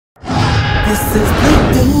This is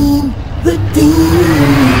the Deen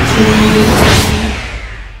Show.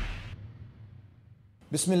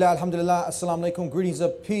 Bismillah, alhamdulillah, assalamu alaikum, greetings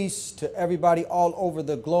of peace to everybody all over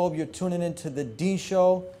the globe. You're tuning into the Deen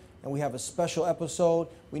Show, and we have a special episode.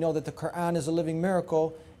 We know that the Qur'an is a living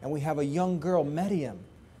miracle, and we have a young girl, Maryam.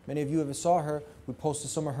 Many of you ever saw her. We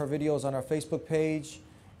posted some of her videos on our Facebook page,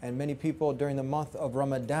 and many people during the month of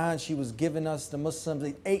Ramadan, she was giving us, the Muslims,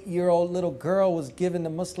 the 8-year-old little girl was giving the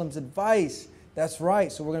Muslims advice. That's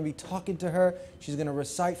right, so we're going to be talking to her. She's going to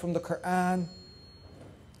recite from the Qur'an.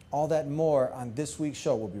 All that and more on this week's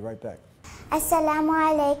show. We'll be right back. Assalamu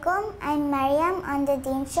alaikum. I'm Maryam on the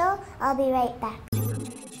Deen Show. I'll be right back.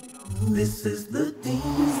 This is the Deen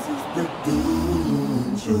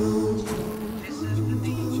Show. This is the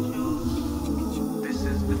Deen Show. This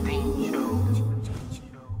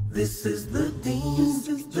is the Deen Show. This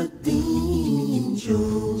is the Deen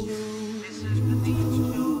Show. This is the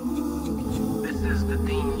Deen Show. This is the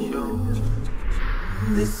Deen Show.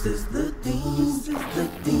 This is the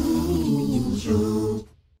Deen Show.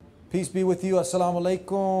 Peace be with you. Assalamu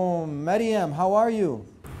alaikum. Maryam, how are you?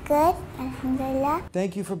 Good, alhamdulillah.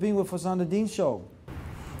 Thank you for being with us on the Deen Show.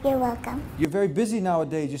 You're welcome. You're very busy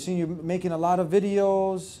nowadays. You see, you're making a lot of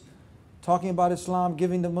videos, talking about Islam,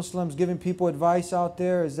 giving the Muslims, giving people advice out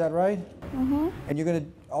there. Is that right? Mm-hmm. And you're going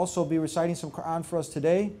to also be reciting some Qur'an for us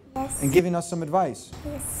today? Yes. And giving us some advice.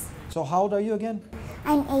 Yes. So how old are you again?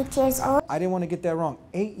 I'm 8 years old. I didn't want to get that wrong.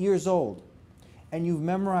 8 years old. And you've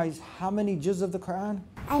memorized how many juz of the Qur'an?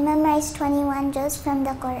 I memorized 21 juz from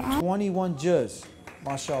the Qur'an. 21 juz.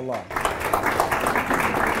 MashaAllah.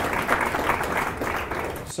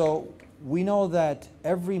 So we know that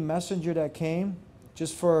every messenger that came,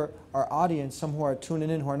 just for our audience, some who are tuning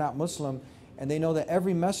in who are not Muslim, and they know that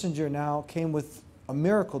every messenger now came with a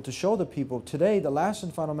miracle to show the people. Today, the last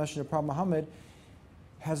and final messenger, Prophet Muhammad,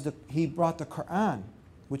 he brought the Qur'an,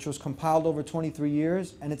 which was compiled over 23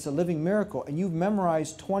 years, and it's a living miracle. And you've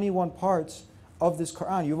memorized 21 parts of this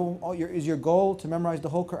Qur'an. Is your goal to memorize the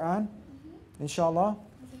whole Qur'an? Inshallah?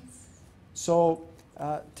 Yes. So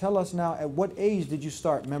tell us now, at what age did you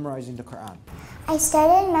start memorizing the Qur'an? I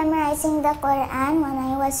started memorizing the Qur'an when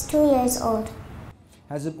I was 2 years old.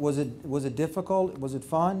 Was it difficult? Was it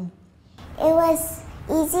fun? It was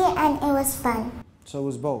easy and it was fun. So it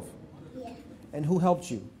was both. Yeah. And who helped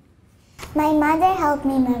you? My mother helped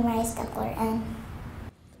me memorize the Qur'an.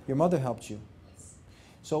 Your mother helped you.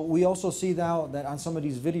 So we also see now that on some of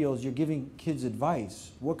these videos you're giving kids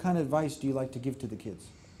advice. What kind of advice do you like to give to the kids?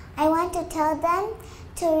 I want to tell them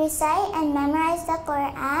to recite and memorize the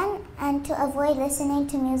Qur'an and to avoid listening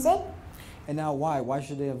to music. And now why? Why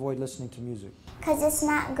should they avoid listening to music? Because it's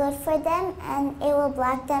not good for them and it will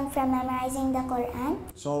block them from memorizing the Qur'an.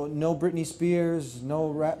 So no Britney Spears, no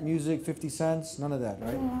rap music, 50 Cents, none of that,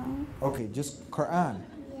 right? No. Okay, just Qur'an.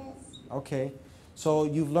 Yes. Okay, so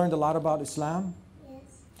you've learned a lot about Islam? Yes.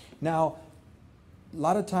 Now, a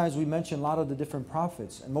lot of times we mention a lot of the different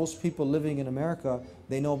prophets, and most people living in America,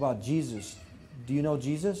 they know about Jesus. Do you know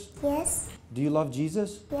Jesus? Yes. Do you love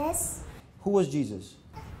Jesus? Yes. Who was Jesus?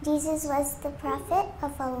 Jesus was the prophet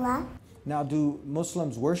of Allah. Now, do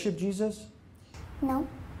Muslims worship Jesus? No.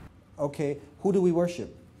 Okay, who do we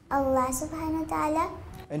worship? Allah subhanahu wa ta'ala.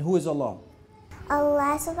 And who is Allah?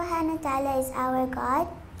 Allah subhanahu wa ta'ala is our God.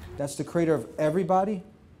 That's the creator of everybody?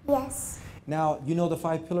 Yes. Now, you know the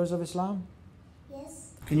 5 pillars of Islam?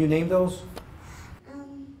 Yes. Can you name those?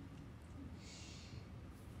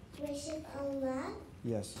 Worship Allah.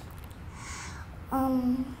 Yes.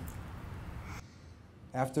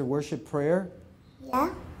 After worship, prayer?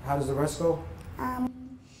 Yeah. How does the rest go?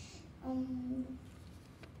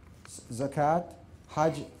 Zakat,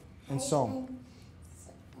 Hajj, and Sawm.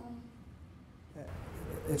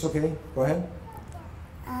 It's okay. Go ahead.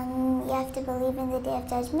 You have to believe in the Day of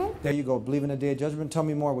Judgment. There you go. Believe in the Day of Judgment. Tell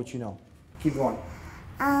me more what you know. Keep going.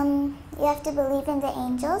 You have to believe in the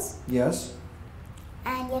angels. Yes.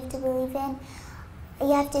 And you have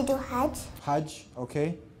to do Hajj. Hajj.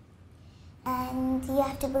 Okay. And you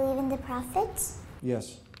have to believe in the prophets.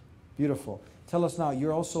 Yes. Beautiful. Tell us now,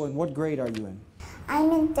 you're also in what grade are you in?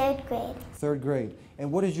 I'm in 3rd grade. 3rd grade.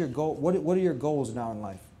 And what is your goal? What are your goals now in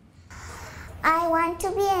life? I want to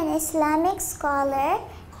be an Islamic scholar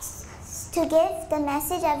to give the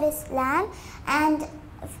message of Islam, and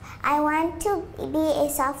I want to be a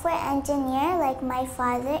software engineer like my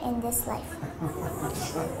father in this life.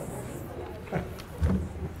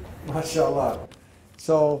 MashaAllah.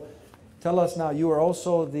 So tell us now, you are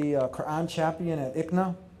also the Qur'an champion at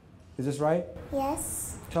ICNA. Is this right?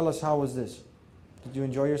 Yes. Tell us, how was this? Did you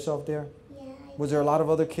enjoy yourself there? Yeah. Was there a lot of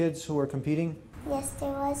other kids who were competing? Yes,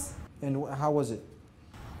 there was. And how was it?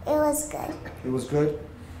 It was good. It was good?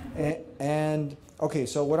 And okay,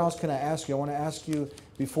 so what else can I ask you? I want to ask you,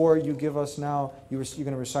 before you give us now, you're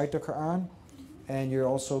going to recite the Qur'an, and you're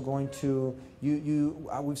also going to,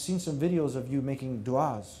 we've seen some videos of you making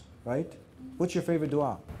du'as, right? What's your favorite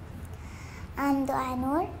du'a? Dua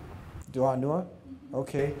Nur. Du'a Nur?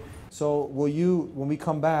 Okay. So will you, when we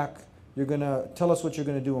come back, you're going to, tell us what you're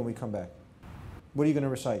going to do when we come back. What are you going to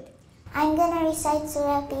recite? I'm going to recite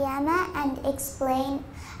Surah Al-Qiyama and explain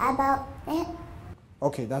about it.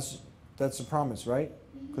 Okay, that's a promise, right?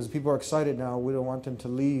 Because people are excited now. We don't want them to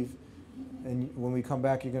leave. And when we come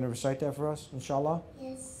back, you're going to recite that for us, inshallah?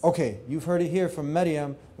 Yes. Okay, you've heard it here from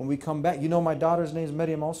Maryam. When we come back, you know my daughter's name is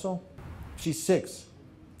Maryam also? She's 6.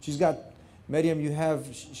 She's got, Maryam,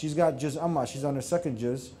 she's got juz amma. She's on her second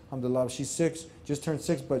juz, alhamdulillah. She's 6, just turned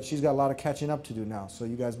 6, but she's got a lot of catching up to do now. So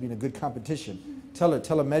you guys be in a good competition. Tell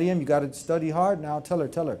her, Maryam, you got to study hard now. Tell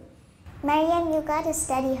her. Maryam, you got to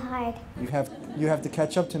study hard. You have to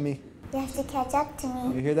catch up to me. You have to catch up to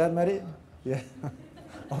me. You hear that, Maryam? Yeah.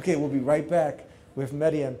 Okay, we'll be right back with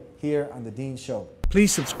Maryam here on The Deen Show.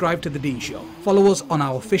 Please subscribe to The Deen Show. Follow us on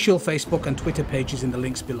our official Facebook and Twitter pages in the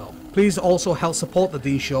links below. Please also help support The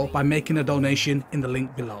Deen Show by making a donation in the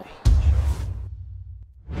link below.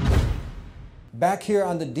 Back here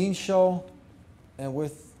on The Deen Show, and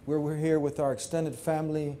we're here with our extended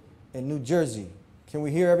family in New Jersey. Can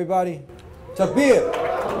we hear everybody? Takbir!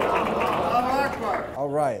 All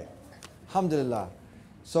right. Alhamdulillah.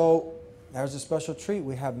 So there's a special treat.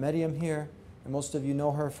 We have Maryam here, and most of you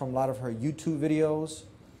know her from a lot of her YouTube videos.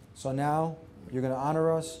 So now you're going to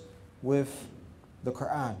honor us with the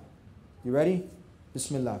Qur'an. You ready?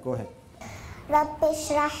 Bismillah. Go ahead. رب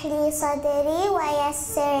اشرح لي صدري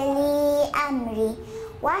ويسر لي أمري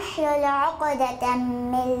واحلل عقدة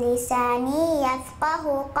من لساني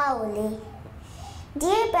يفقه قولي.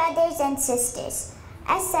 Dear brothers and sisters,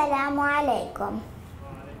 Assalamu alaikum.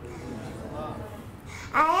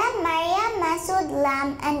 I am Maryam Masud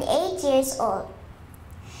Lam and 8 years old.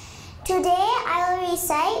 Today I will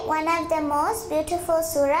recite one of the most beautiful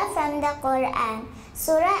surah from the Qur'an,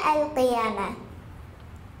 Surah Al-Qiyama.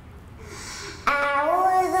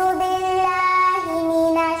 أعوذ بالله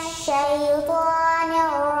من الشيطان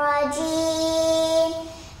الرجيم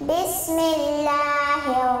بسم الله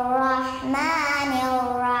الرحمن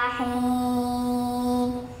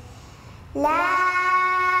الرحيم لا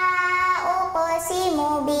أقسم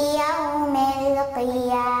بيوم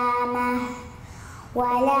القيامة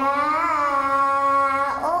ولا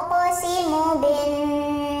أقسم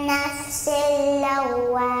بالنفس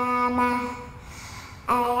اللوامة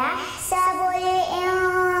أيحسب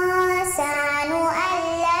الإنسان أن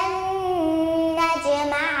لن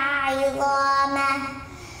نجمع عظامه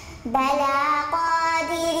بلى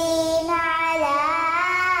قادرين على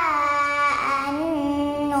أن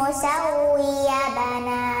نسوي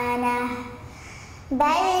بنانه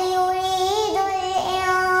بل يريد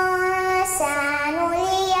الإنسان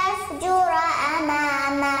ليفجر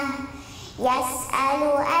أمامه يسأل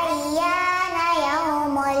أيان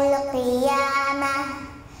يوم القيامة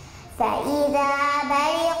فإذا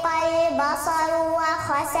برق البصر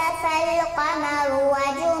وخسف القمر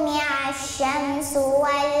وجمع الشمس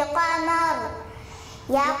والقمر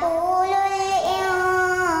يقول الإنسان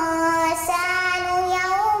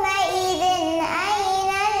يومئذ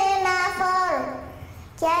أين المفر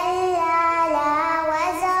كلا لا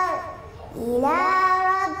وزر إلى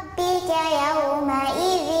ربك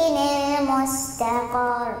يومئذ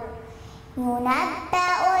المستقر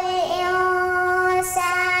ينبأ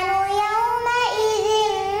الإنسان يومئذ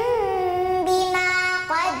بما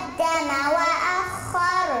قدم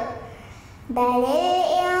وأخر بل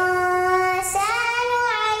الإنسان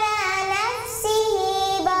على نفسه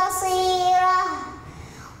بصيرة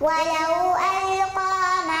ولو ألقى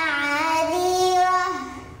معاذيره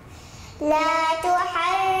لا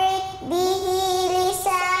تحرك به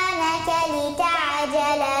لسانك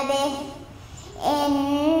لتعجل به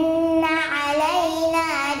إن علينا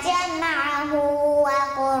جمعه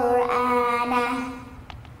وقرآنه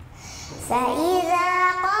فإذا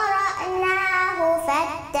قرأناه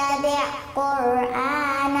فاتبع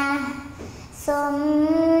قرآنه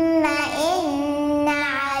ثم إن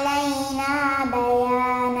علينا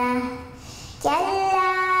بيانه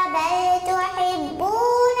كلا بل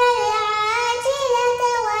تحبون العاجلة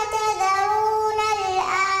وتذرون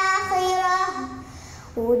الآخرة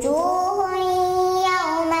وجوه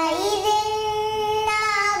يومئذ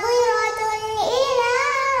ناظرة إلى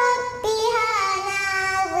ربها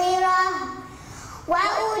ناظرة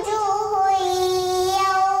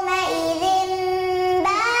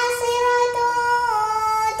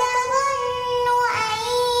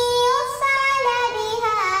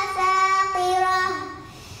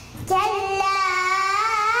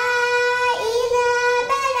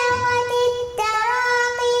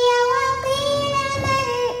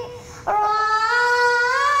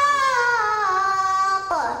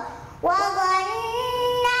وظن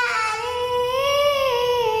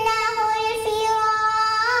أنه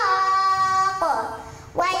الفراق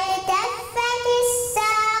والتفت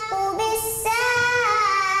الساق بالساق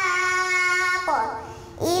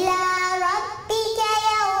إلى ربك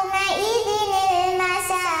يومئذ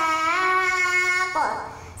المساق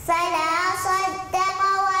فلا صدق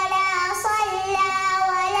ولا صلى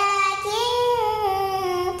ولكن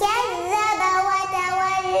كذب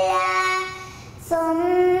وتولى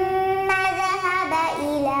ثم ذهب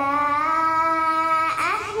إلى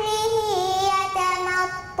أهله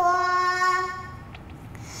يتمطى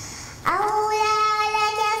أولى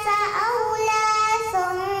لك فأولى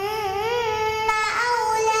ثم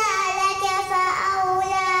أولى لك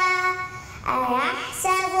فأولى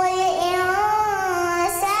أيحسب الإنسان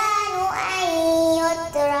أن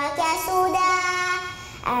يترك سدى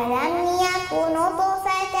ألم يك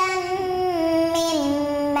نطفة من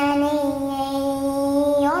مني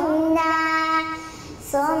يمنى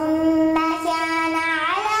ثم كان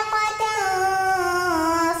علقة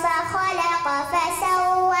فخلق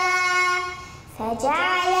فسوى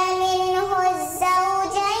فجعل منه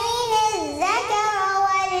الزوجين الذكر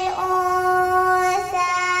والأنثى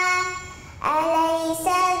أليس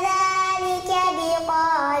ذلك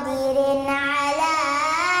بقادر على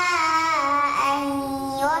أن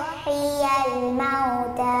يحيي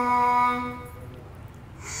الموتى.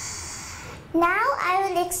 Now I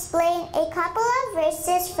will explain a couple of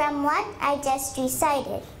verses from what I just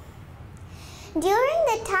recited. During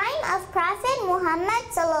the time of Prophet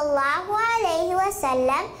Muhammad sallallahu alaihi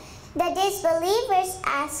wasallam, the disbelievers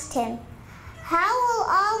asked him, "How will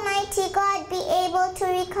Almighty God be able to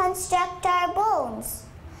reconstruct our bones?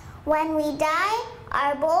 When we die,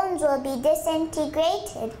 our bones will be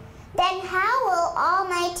disintegrated. Then how will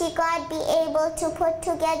Almighty God be able to put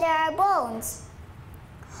together our bones?"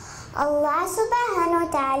 Allah subhanahu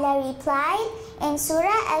wa ta'ala replied in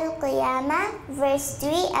Surah Al-Qiyama, verse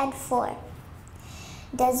 3 and 4.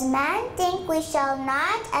 Does man think we shall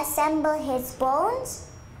not assemble his bones?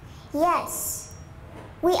 Yes,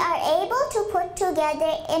 we are able to put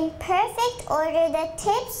together in perfect order the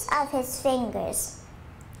tips of his fingers.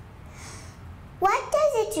 What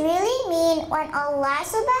does it really mean when Allah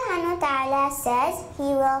subhanahu wa ta'ala says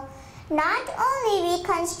He will not only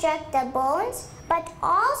reconstruct the bones, but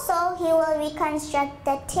also He will reconstruct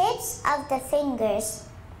the tips of the fingers?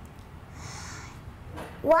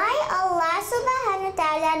 Why Allah subhanahu wa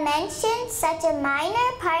ta'ala mentioned such a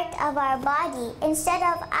minor part of our body instead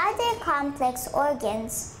of other complex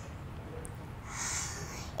organs?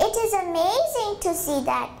 It is amazing to see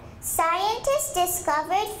that scientists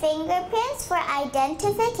discovered fingerprints for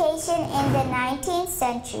identification in the 19th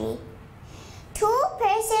century. Two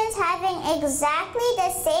persons having exactly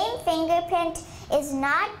the same fingerprint is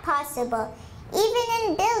not possible, even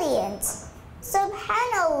in billions.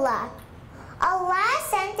 Subhanallah. Allah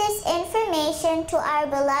sent this information to our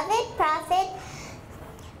beloved Prophet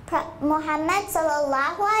Muhammad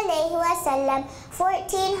sallallahu alaihi wasallam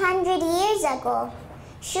 1400 years ago.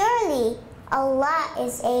 Surely Allah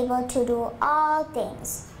is able to do all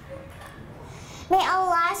things. May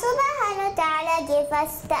Allah subhanahu wa ta'ala give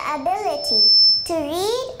us the ability to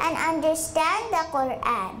read and understand the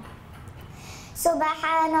Qur'an.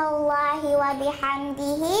 Subhanallahi wa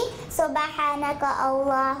bihamdihi, subhanaka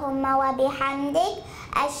Allahumma wa bihamdik,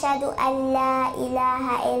 ashhadu an la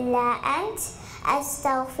ilaha illa ant,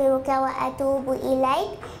 astaghfiruka wa atubu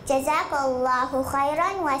ilaik. Jazakallahu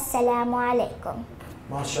khairan, wassalamu alaikum.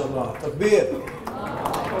 MashaAllah. Takbir.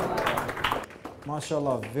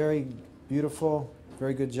 MashaAllah. Very beautiful.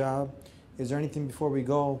 Very good job. Is there anything before we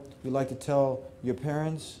go you'd like to tell your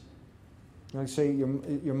parents? You want to say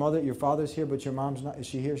your mother, your father's here, but your mom's not? Is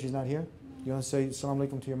she here? She's not here? You want to say Assalamu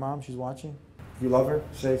alaikum to your mom? She's watching. You love her?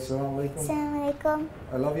 Say Assalamu alaikum. Assalamu alaikum.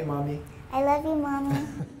 I love you, mommy. I love you, mommy.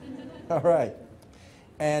 All right.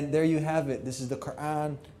 And there you have it. This is the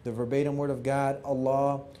Qur'an, the verbatim word of God.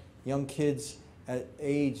 Allah, young kids at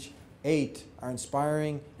age 8 are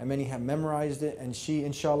inspiring, and many have memorized it, and she,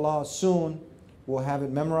 inshallah, soon will have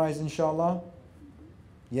it memorized, inshallah.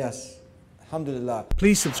 Yes. Alhamdulillah.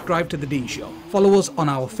 Please subscribe to The Deen Show. Follow us on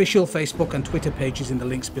our official Facebook and Twitter pages in the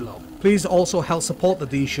links below. Please also help support The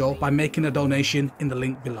Deen Show by making a donation in the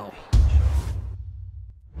link below.